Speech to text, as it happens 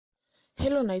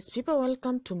Hello nice people,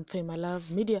 welcome to Fema Love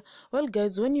Media. Well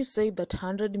guys, when you say that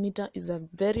 100-meter is a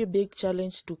very big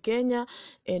challenge to Kenya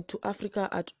and to Africa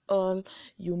at all,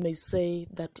 you may say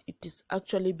that it is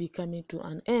actually becoming to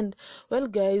an end. Well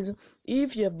guys,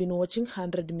 if you have been watching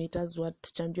 100 meters World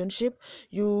Championship,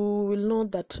 you will know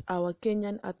that our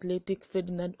Kenyan athletic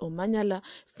Fednernd Omanyala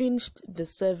finished the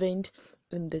 7th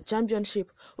in the championship.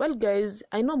 Well guys,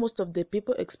 I know most of the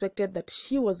people expected that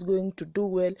he was going to do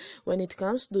well when it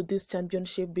comes to this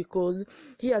championship because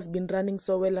he has been running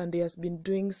so well and he has been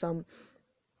doing some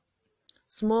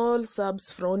small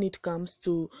subs when it comes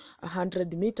to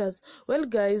 100 meters. Well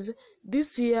guys,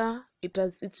 this year it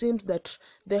seems that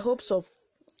the hopes of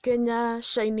Kenya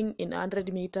shining in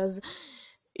 100 meters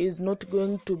is not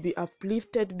going to be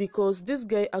uplifted because this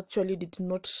guy actually did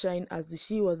not shine as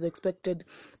he was expected.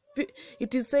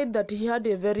 It is said that he had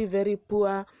a very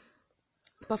poor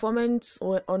performance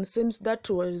on sims. That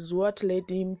was what led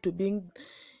him to being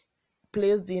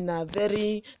placed in a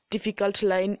very difficult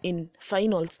line in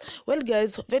finals. Well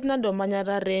guys, Fednernd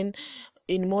Omanyala ran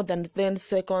in more than 10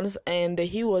 seconds and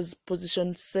he was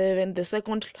position 7, the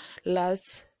second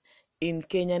last in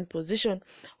Kenyan position.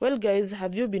 Well guys,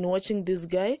 have you been watching this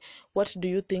guy? What do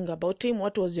you think about him?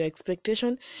 What was your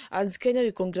expectation? As Kenya,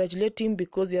 we congratulate him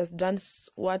because he has done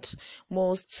what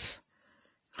most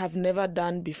have never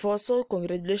done before. So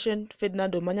congratulations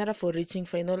Fednernd Omanyala for reaching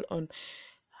final on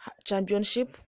championship.